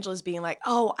Mary Angela's being like,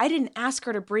 oh, I didn't ask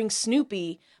her to bring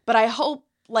Snoopy, but I hope,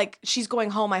 like, she's going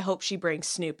home. I hope she brings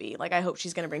Snoopy. Like, I hope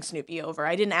she's going to bring Snoopy over.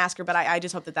 I didn't ask her, but I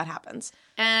just hope that happens.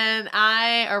 And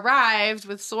I arrived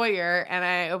with Sawyer and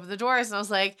I opened the doors and I was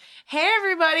like, hey,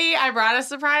 everybody, I brought a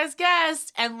surprise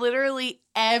guest. And literally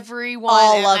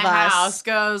everyone in the house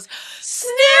goes, Snoopy!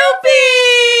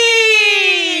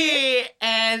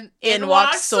 And in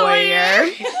walks Sawyer.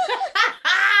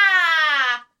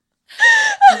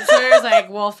 And Sawyer's like,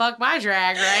 well, fuck my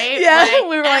drag, right? Yeah, like,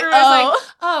 we were like,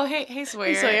 oh, hey,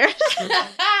 Sawyer. Hey, Sawyer.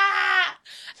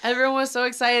 Everyone was so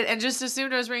excited and just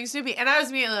assumed I was bringing Snoopy. And I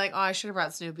was immediately like, oh, I should have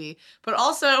brought Snoopy. But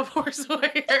also, poor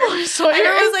Sawyer. Poor Sawyer.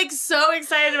 Everyone was like so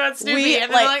excited about Snoopy.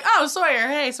 And they're like, oh, Sawyer.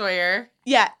 Hey, Sawyer.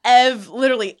 Yeah,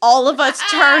 literally all of us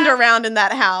turned around in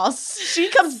that house. She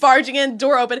comes barging in,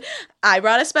 door open. I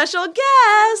brought a special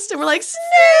guest. And we're like, Snoopy!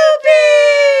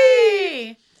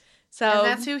 So and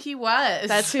that's who he was.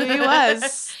 That's who he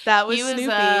was. That was Snoopy. He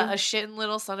was a shitting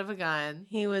little son of a gun.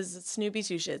 He was Snoopy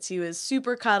Two Shits. He was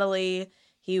super cuddly.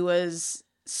 He was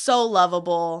so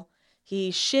lovable. He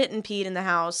shit and peed in the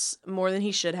house more than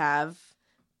he should have.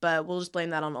 But we'll just blame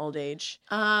that on old age.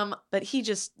 But he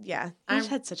just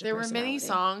had such a There were many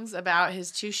songs about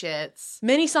his 2 shits.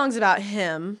 Many songs about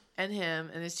him. And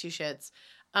his 2 shits.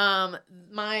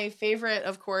 My favorite,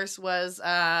 of course, was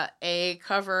a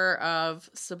cover of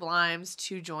Sublime's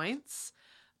 2 Joints.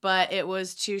 But it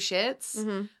was 2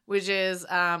 shits, which is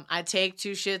I take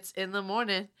 2 shits in the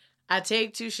morning. I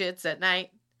take 2 shits at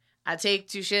night. I take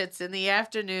 2 shits in the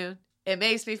afternoon. It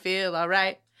makes me feel all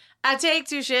right. I take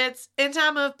 2 shits in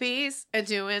time of peace and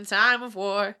 2 in time of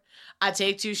war. I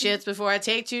take 2 shits before I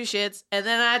take 2 shits, and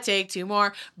then I take 2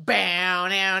 more. Bow,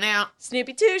 now, now.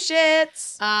 Snoopy 2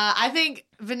 shits. I think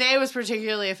Vinay was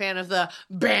particularly a fan of the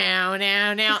bow,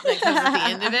 now, now that comes at the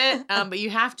end of it. But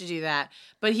you have to do that.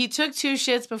 But he took 2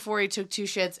 shits before he took 2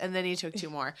 shits, and then he took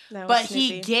 2 more. But Snoopy.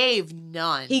 he gave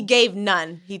none. He gave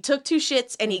none. He took 2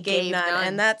 shits and he gave none.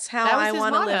 And that's how I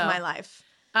want to live my life.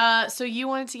 So you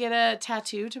wanted to get a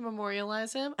tattoo to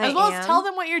memorialize him, I as well am. as tell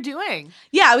them what you're doing.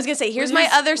 Yeah, I was gonna say, here's With my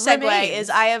his other segue. remains. Is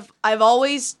I've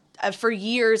always for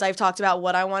years I've talked about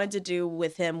what I wanted to do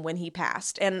with him when he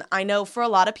passed, and I know for a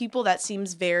lot of people that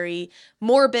seems very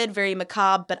morbid, very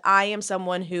macabre. But I am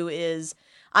someone who is.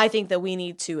 I think that we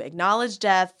need to acknowledge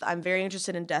death. I'm very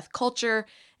interested in death culture.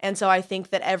 And so I think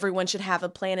that everyone should have a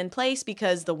plan in place,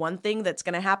 because the one thing that's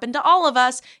going to happen to all of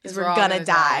us is we're all going to gonna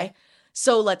die.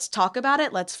 So let's talk about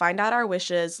it. Let's find out our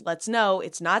wishes. Let's know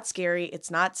it's not scary. It's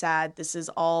not sad. This is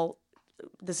all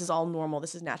normal.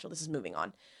 This is natural. This is moving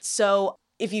on. So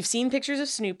if you've seen pictures of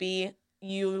Snoopy,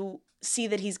 you see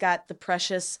that he's got the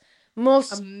precious,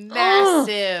 most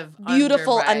Massive,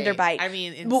 beautiful underbite. I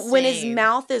mean, insane. But when his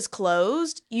mouth is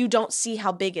closed, you don't see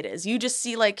how big it is. You just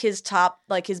see like his top,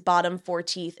 like his bottom 4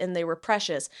 teeth, and they were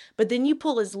precious. But then you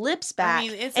pull his lips back,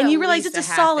 it's and at you realize least it's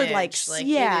a half solid, inch.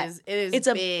 yeah, it is it's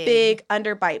a big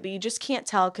underbite. But you just can't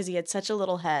tell because he had such a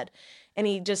little head, and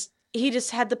he just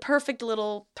had the perfect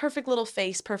little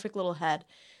face, perfect little head,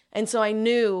 and so I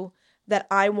knew that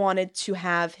I wanted to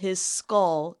have his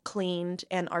skull cleaned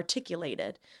and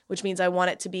articulated, which means I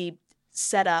want it to be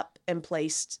set up and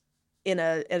placed in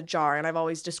a jar. And I've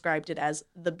always described it as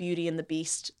the Beauty and the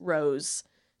Beast rose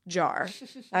jar.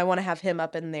 I want to have him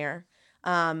up in there,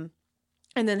 and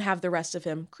then have the rest of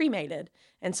him cremated.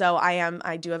 And so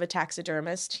I do have a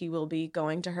taxidermist. He will be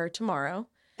going to her tomorrow,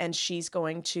 and she's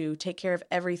going to take care of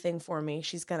everything for me.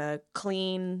 She's going to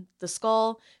clean the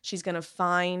skull. She's going to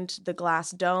find the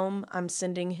glass dome. I'm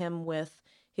sending him with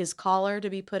his collar to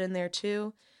be put in there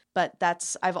too. But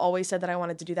I've always said that I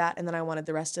wanted to do that, and then I wanted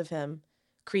the rest of him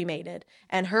cremated.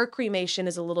 And her cremation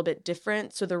is a little bit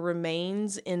different, so the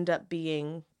remains end up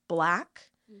being black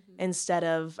instead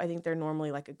of, I think they're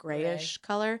normally like a grayish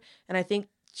color. And I think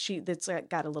that's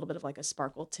got a little bit of like a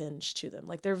sparkle tinge to them.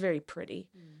 Like they're very pretty.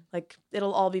 Like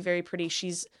it'll all be very pretty.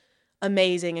 She's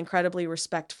amazing, incredibly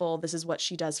respectful. This is what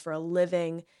she does for a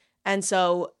living. And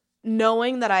so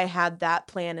knowing that I had that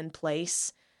plan in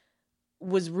place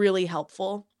was really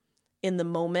helpful in the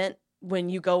moment when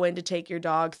you go in to take your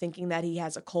dog thinking that he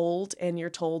has a cold and you're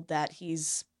told that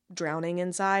he's drowning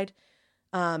inside,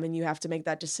 and you have to make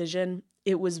that decision.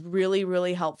 It was really,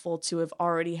 really helpful to have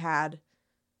already had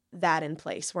that in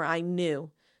place where I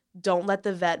knew, don't let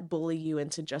the vet bully you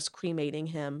into just cremating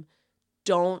him.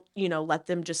 Don't, let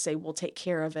them just say, we'll take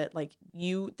care of it. Like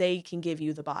they can give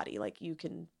you the body. Like you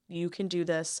can do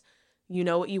this. You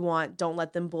know what you want. Don't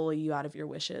let them bully you out of your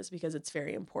wishes, because it's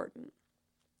very important.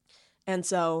 And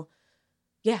so,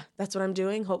 yeah, that's what I'm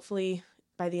doing. Hopefully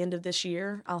by the end of this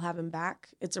year, I'll have him back.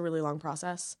 It's a really long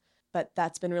process, but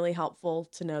that's been really helpful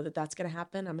to know that that's going to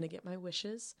happen. I'm going to get my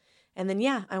wishes. And then,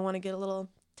 yeah, I want to get a little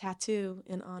tattoo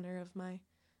in honor of my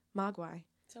Mogwai.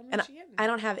 Tell me And what you're getting. I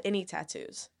don't have any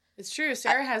tattoos. It's true.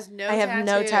 Sarah has no I have tattoos.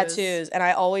 no tattoos. And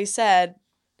I always said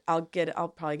I'll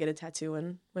probably get a tattoo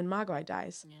when Mogwai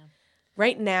dies. Yeah.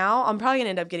 Right now, I'm probably going to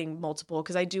end up getting multiple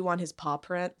because I do want his paw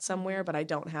print somewhere, but I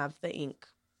don't have the ink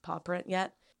paw print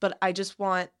yet. But I just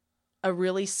want a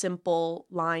really simple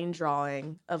line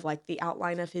drawing of like the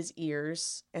outline of his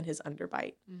ears and his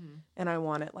underbite. Mm-hmm. And I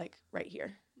want it like right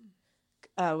here,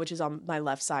 which is on my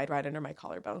left side, right under my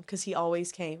collarbone, because he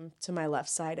always came to my left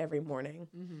side every morning.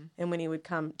 Mm-hmm. And when he would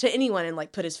come to anyone and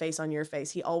like put his face on your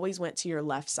face, he always went to your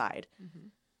left side. Mm-hmm.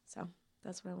 So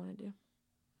that's what I want to do.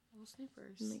 Little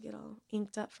snoopers. And they get all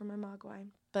inked up for my Mogwai.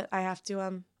 But I have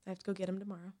to go get him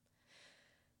tomorrow.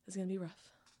 It's gonna be rough,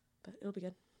 but it'll be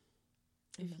good.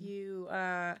 If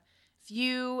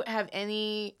you have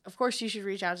any, of course, you should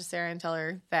reach out to Sarah and tell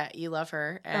her that you love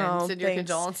her and send your thanks.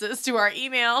 condolences to our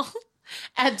email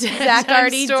at Zach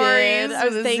already stories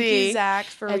did. Thank you, Zach,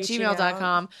 for at reaching out.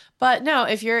 gmail.com. But no,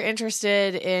 if you're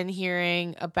interested in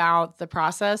hearing about the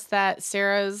process that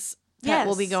Sarah's pet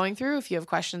will be going through, if you have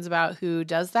questions about who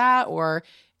does that or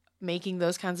making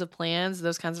those kinds of plans,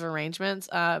 those kinds of arrangements,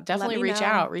 definitely reach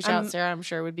out. Reach out. Sarah, I'm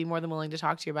sure, would be more than willing to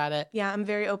talk to you about it. Yeah, I'm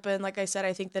very open. Like I said,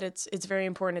 I think that it's very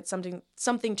important. It's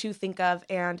something to think of.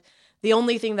 And the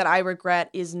only thing that I regret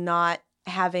is not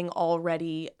having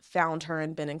already found her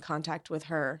and been in contact with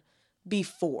her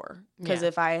before. Because Yeah.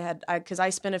 if I had, because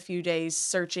I spent a few days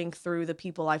searching through the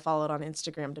people I followed on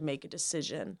Instagram to make a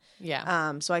decision.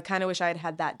 Yeah. So I kind of wish I had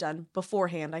had that done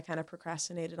beforehand. I kind of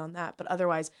procrastinated on that. But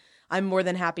otherwise, I'm more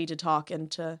than happy to talk and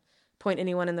to point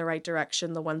anyone in the right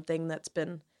direction. The one thing that's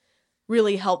been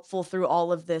really helpful through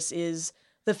all of this is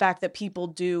the fact that people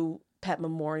do pet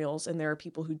memorials, and there are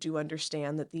people who do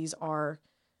understand that these are,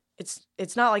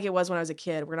 it's not like it was when I was a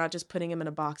kid. We're not just putting him in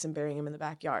a box and burying him in the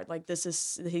backyard. Like,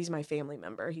 he's my family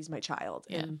member. He's my child.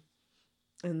 Yeah.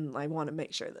 And I want to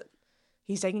make sure that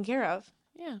he's taken care of.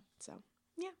 Yeah. So,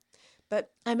 yeah.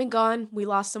 But I've been gone. We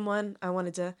lost someone. I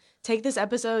wanted to take this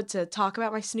episode to talk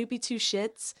about my Snoopy 2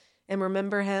 shits and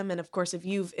remember him. And of course, if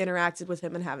you've interacted with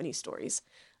him and have any stories,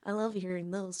 I love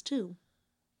hearing those too.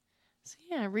 So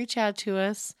yeah, reach out to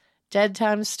us. Dead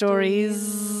Time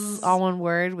Stories, all one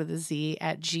word with a Z,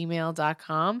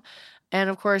 @gmail.com. And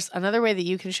of course, another way that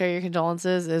you can show your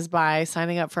condolences is by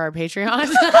signing up for our Patreon.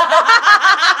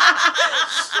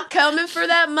 Coming for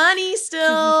that money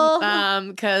still.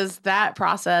 Because that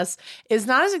process is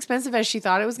not as expensive as she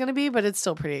thought it was going to be, but it's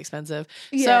still pretty expensive.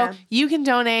 Yeah. So you can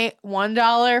donate $1,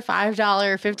 $5,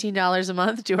 $15 a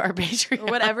month to our Patreon.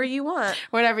 Whatever you want.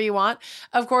 Whatever you want.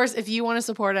 Of course, if you want to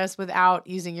support us without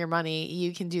using your money,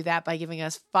 you can do that by giving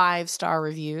us 5-star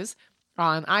reviews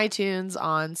on iTunes,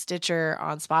 on Stitcher,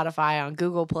 on Spotify, on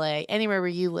Google Play, anywhere where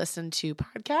you listen to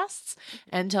podcasts,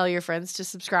 and tell your friends to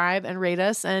subscribe and rate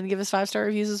us and give us 5-star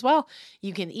reviews as well.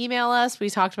 You can email us. We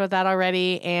talked about that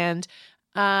already. And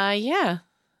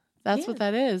that's what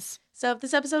that is. So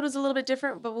this episode was a little bit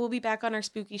different, but we'll be back on our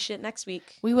spooky shit next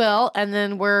week. We will. And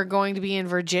then we're going to be in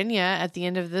Virginia at the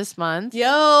end of this month.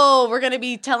 Yo, we're going to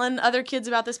be telling other kids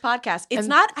about this podcast.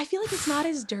 I feel like it's not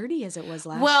as dirty as it was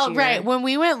last year. Well, right. When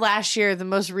we went last year, the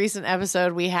most recent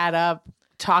episode we had up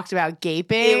talked about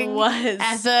gaping. It was.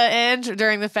 At the end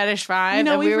during the Fetish 5. You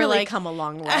know, and we've we were really like, come a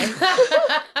long way.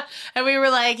 and we were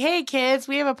like, hey, kids,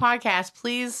 we have a podcast.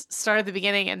 Please start at the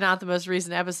beginning and not the most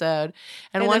recent episode.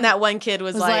 And then that one kid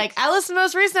was like, I listened to the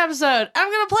most recent episode.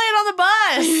 I'm going to play it on the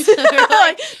bus. And we were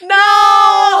like,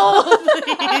 no!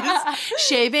 please.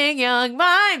 Shaping young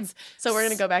minds. So we're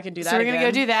going to go back and do that So we're going to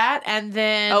again. go do that. And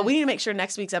then... Oh, we need to make sure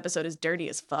next week's episode is dirty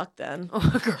as fuck then.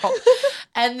 Oh, girl.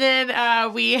 And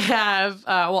then we have...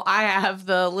 I have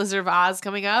the Lizard of Oz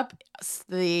coming up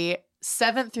the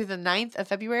 7th through the 9th of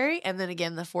February, and then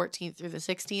again the 14th through the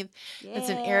 16th. Yeah. It's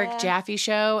an Eric Jaffe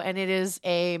show, and it is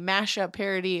a mashup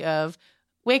parody of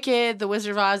Wicked, The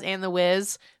Wizard of Oz, and The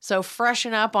Wiz. So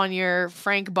freshen up on your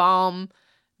Frank Baum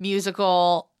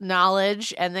musical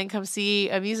knowledge, and then come see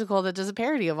a musical that does a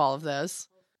parody of all of those.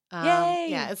 Yay!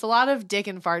 Yeah, it's a lot of dick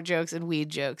and fart jokes and weed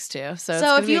jokes too.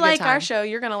 So if you like our show,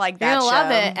 you're gonna like that You're gonna show.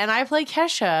 love it. And I play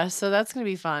Kesha, so that's gonna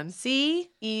be fun. See,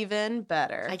 even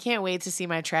better. I can't wait to see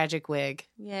my tragic wig.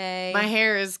 Yay! My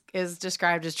hair is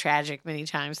described as tragic many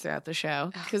times throughout the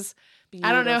show because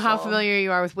I don't know how familiar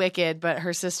you are with Wicked, but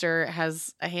her sister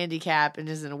has a handicap and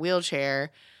is in a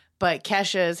wheelchair. But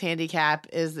Kesha's handicap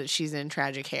is that she's in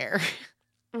tragic hair.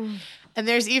 And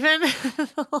there's even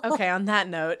okay. On that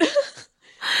note.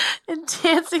 In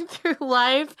Dancing Through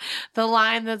Life, the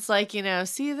line that's like,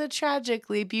 see the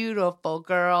tragically beautiful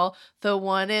girl, the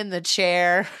one in the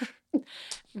chair.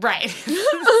 Right.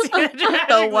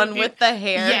 The one with the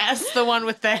hair. Yes, the one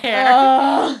with the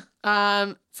hair.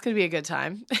 It's going to be a good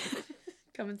time.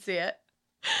 Come and see it.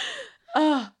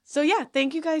 So yeah,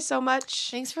 thank you guys so much.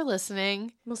 Thanks for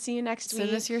listening. We'll see you next week.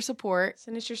 Send us your support.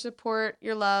 Send us your support,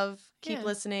 your love. Keep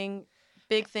listening.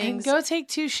 Big things. And go take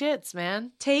 2 shits,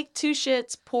 man. Take 2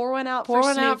 shits. Pour one out pour for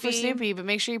one Snoopy. out for Snoopy, but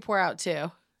make sure you pour out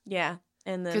 2. Yeah.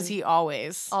 And then because he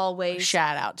always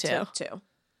shout out 2. Took 2.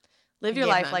 Live your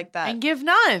life like that. And give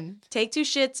none. Take 2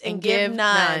 shits and give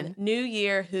none. New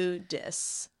year, who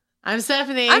dis? I'm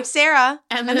Stephanie. I'm Sarah.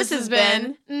 And this has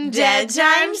been Dead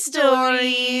Time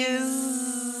Stories.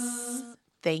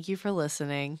 Thank you for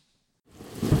listening.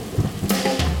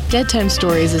 Dead Time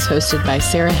Stories is hosted by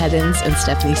Sarah Heddens and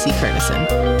Stephanie C.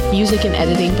 Kernison. Music and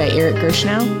editing by Eric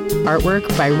Gershnow. Artwork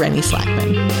by Rennie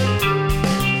Slackman.